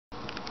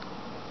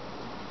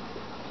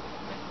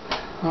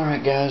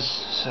Alright guys,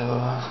 so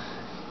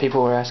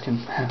people were asking,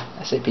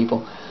 I say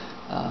people,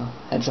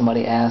 had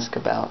somebody ask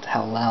about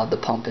how loud the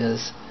pump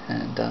is,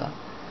 and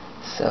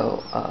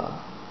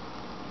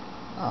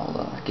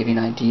I'll give you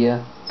an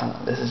idea.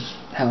 This is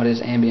how it is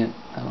ambient.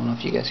 I don't know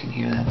if you guys can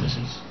hear that. This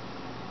is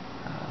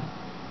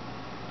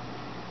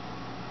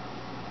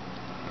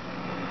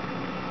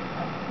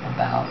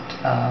about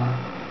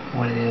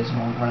what it is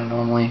running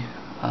normally.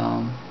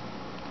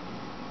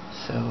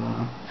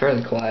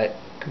 Fairly quiet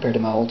compared to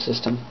my old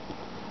system.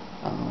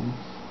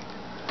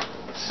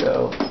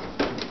 So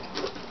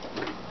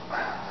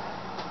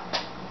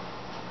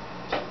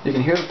you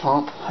can hear the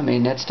pump. I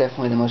mean, that's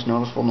definitely the most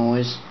noticeable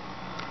noise.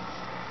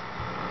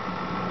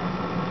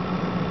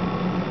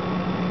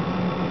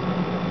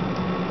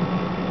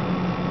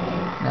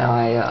 Now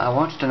I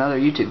watched another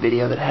YouTube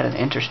video that had an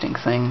interesting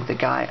thing. The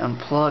guy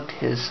unplugged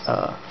his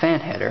fan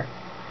header,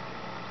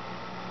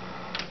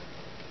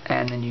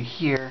 and then you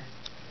hear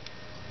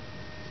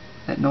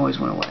that noise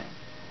went away.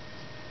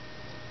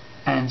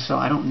 And so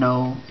I don't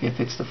know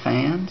if it's the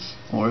fans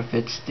or if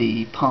it's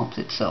the pump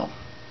itself.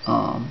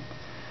 So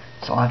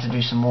I'll have to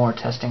do some more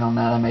testing on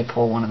that. I may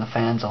pull one of the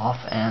fans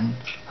off and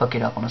hook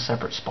it up on a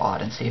separate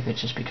spot and see if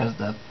it's just because of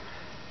the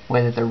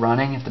way that they're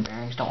running, if the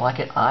bearings don't like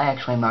it. I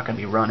actually am not going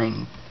to be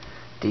running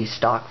these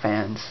stock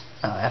fans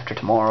after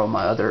tomorrow.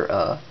 My other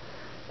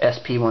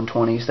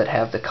SP120s that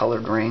have the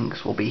colored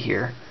rings will be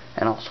here,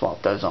 and I'll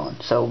swap those on.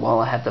 So while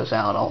I have those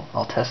out,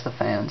 I'll test the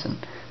fans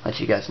and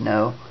let you guys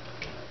know.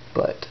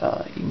 But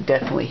you can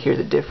definitely hear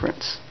the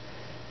difference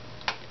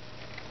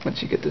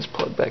once you get this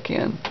plugged back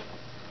in.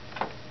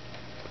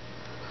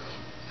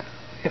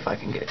 If I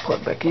can get it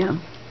plugged back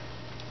in.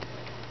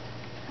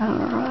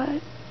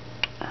 Alright.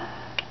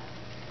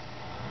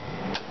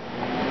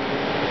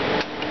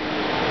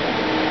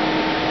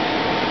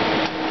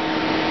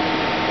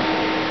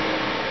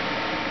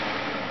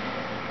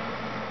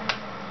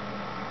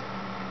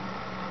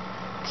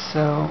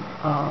 So,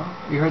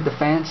 you heard the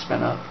fan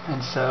spin up,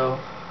 and so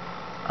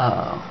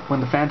when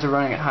the fans are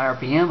running at high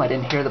RPM, I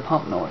didn't hear the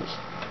pump noise.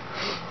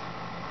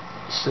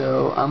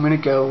 So I'm going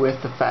to go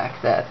with the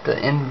fact that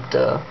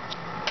the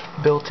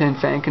built-in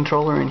fan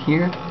controller in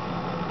here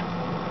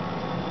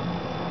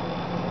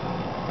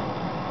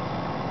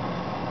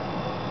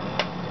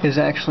is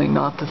actually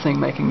not the thing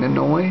making the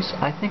noise.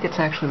 I think it's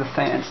actually the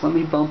fans. Let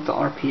me bump the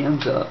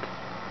RPMs up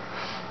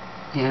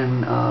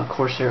in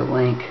Corsair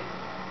Link.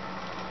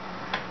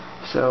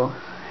 So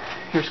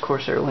here's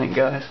Corsair Link,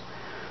 guys.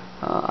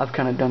 I've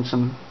kind of done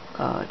some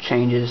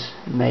changes,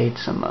 made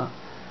some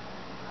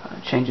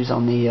changes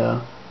on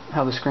the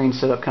how the screen's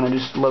set up, kind of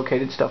just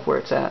located stuff where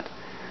it's at.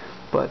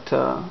 But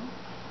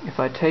if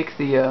I take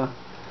the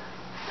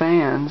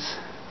fans,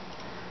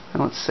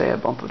 and let's say I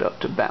bump it up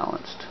to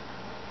balanced.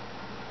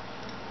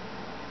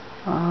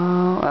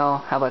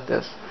 Well, how about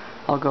this?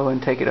 I'll go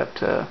and take it up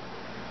to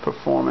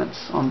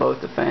performance on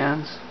both the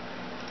fans.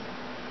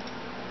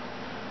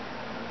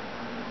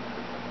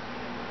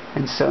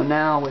 And so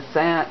now with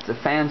that, the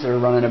fans are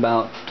running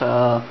about,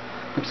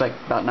 looks like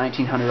about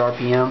 1900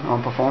 RPM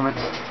on performance.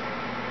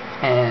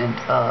 And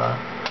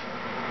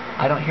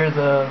I don't hear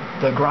the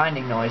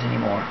grinding noise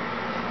anymore.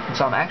 And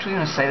so I'm actually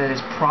going to say that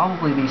it's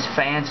probably these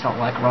fans don't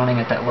like running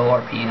at that low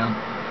RPM.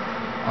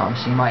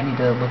 So you might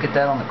need to look at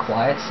that on the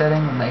quiet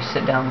setting when they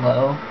sit down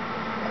low.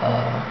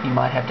 You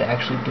might have to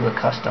actually do a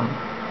custom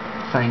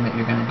thing that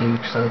you're going to do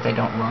so that they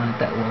don't run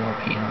at that low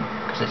RPM,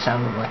 because it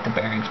sounded like the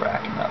bearings were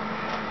acting up.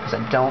 Because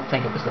I don't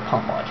think it was the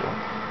pump module.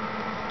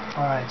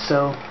 Alright,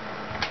 so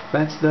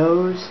that's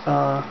those.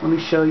 Let me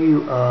show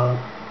you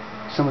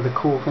some of the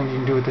cool things you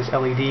can do with this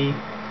LED.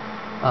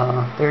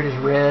 There it is,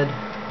 red,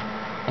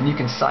 and you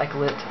can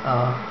cycle it.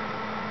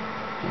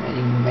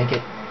 You can make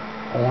it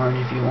orange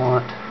if you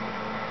want,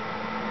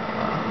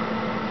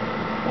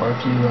 or if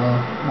you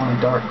want a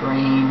dark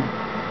green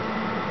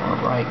or a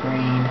bright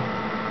green.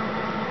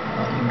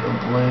 You can go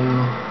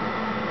blue.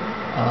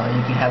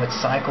 You can have it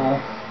cycle.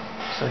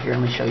 So here,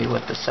 let me show you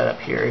what the setup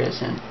here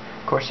is. In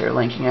Corsair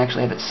Link, you can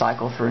actually have it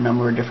cycle through a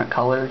number of different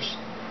colors,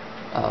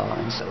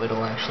 and so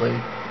it'll actually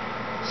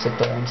sit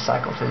there and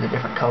cycle through the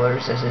different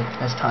colors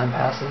as time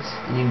passes.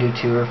 And you can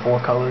do 2 or 4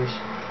 colors.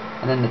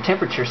 And then the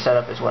temperature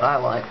setup is what I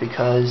like,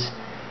 because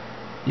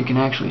you can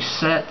actually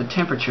set the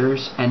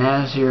temperatures, and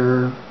as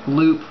your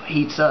loop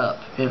heats up,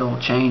 it'll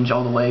change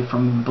all the way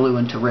from blue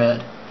into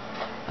red,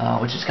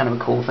 which is kind of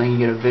a cool thing. You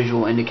get a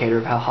visual indicator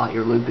of how hot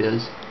your loop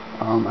is.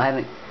 I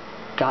haven't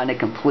gotten it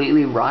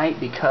completely right,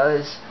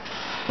 because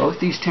both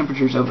these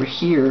temperatures over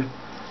here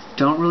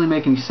don't really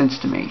make any sense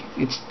to me.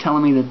 It's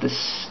telling me that the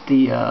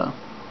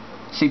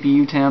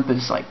CPU temp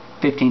is like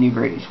 15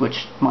 degrees,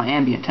 which my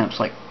ambient temp's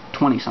like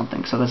 20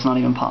 something, so that's not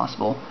even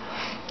possible.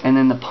 And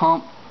then the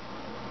pump,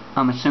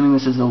 I'm assuming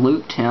this is the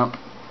loop temp,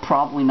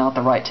 probably not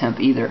the right temp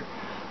either.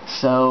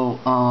 So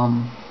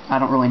I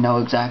don't really know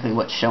exactly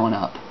what's showing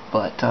up,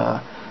 but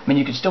I mean,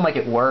 you could still make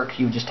it work.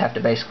 You just have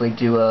to basically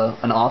do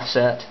an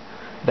offset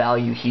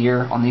value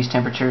here on these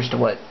temperatures to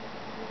what,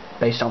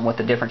 based on what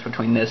the difference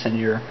between this and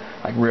your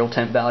like real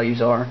temp values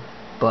are.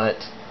 But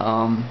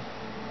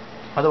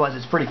Otherwise,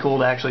 it's pretty cool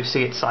to actually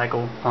see it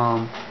cycle.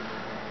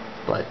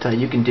 But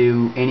you can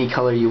do any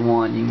color you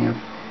want. You can have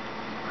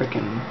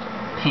freaking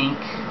pink.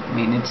 I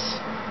mean, it's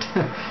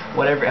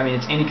whatever. I mean,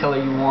 it's any color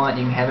you want.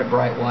 You can have it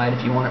bright white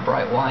if you want it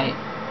bright white.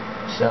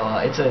 So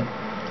it's a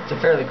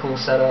fairly cool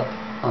setup.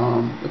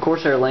 The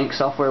Corsair Link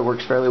software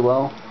works fairly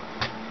well.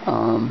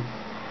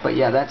 But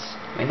yeah,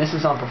 I mean, this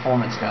is on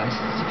performance, guys.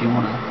 If you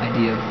want an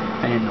idea of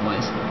fan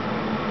noise.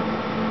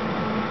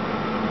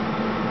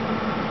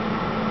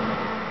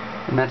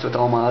 And that's with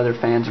all my other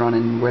fans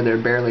running where they're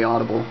barely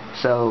audible.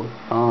 So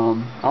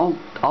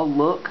I'll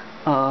look.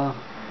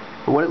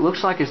 But what it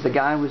looks like is the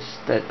guy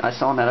that I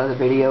saw in that other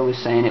video was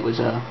saying it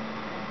was a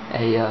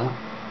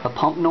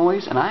pump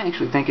noise, and I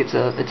actually think it's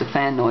a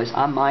fan noise.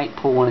 I might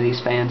pull one of these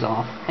fans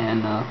off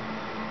and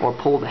or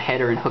pull the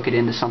header and hook it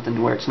into something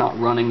to where it's not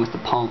running with the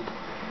pump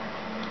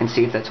and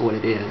see if that's what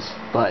it is.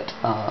 But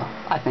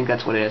I think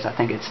that's what it is. I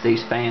think it's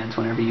these fans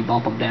whenever you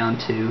bump them down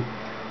to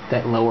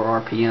that lower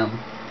RPM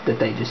that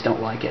they just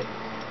don't like it.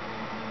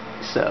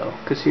 So,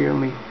 because here, let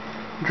me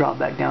drop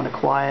back down to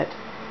quiet.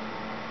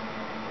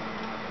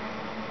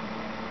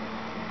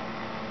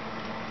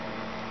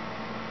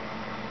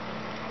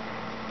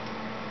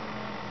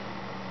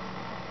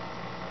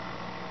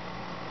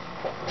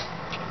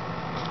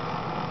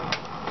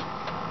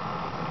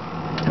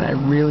 And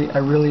I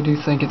really do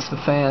think it's the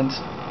fans,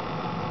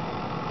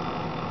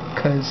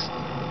 because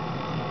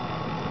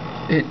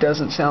it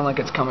doesn't sound like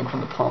it's coming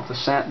from the pump.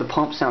 The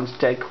pump sounds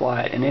dead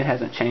quiet, and it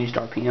hasn't changed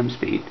RPM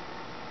speed,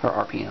 or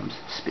RPM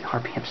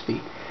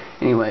speed.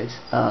 Anyways,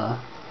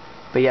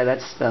 but yeah,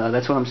 that's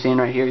what I'm seeing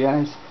right here,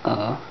 guys.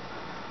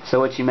 So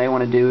what you may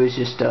want to do is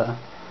just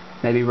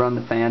maybe run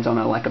the fans on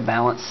like a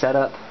balanced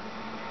setup,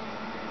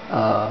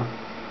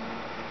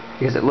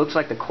 because it looks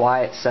like the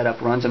quiet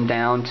setup runs them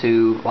down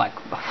to like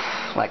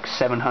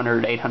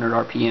 700, 800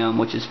 RPM,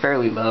 which is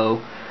fairly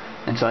low,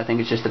 and so I think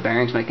it's just the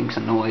bearings making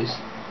some noise.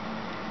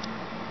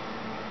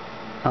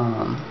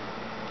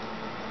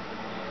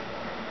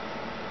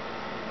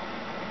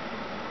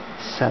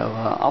 So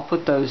I'll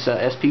put those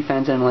SP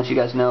fans in and let you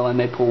guys know. I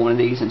may pull one of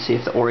these and see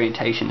if the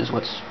orientation is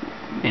what's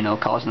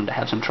causing them to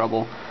have some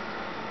trouble.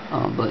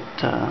 But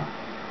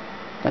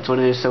that's what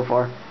it is so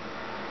far.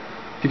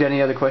 If you got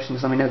any other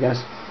questions, let me know,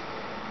 guys.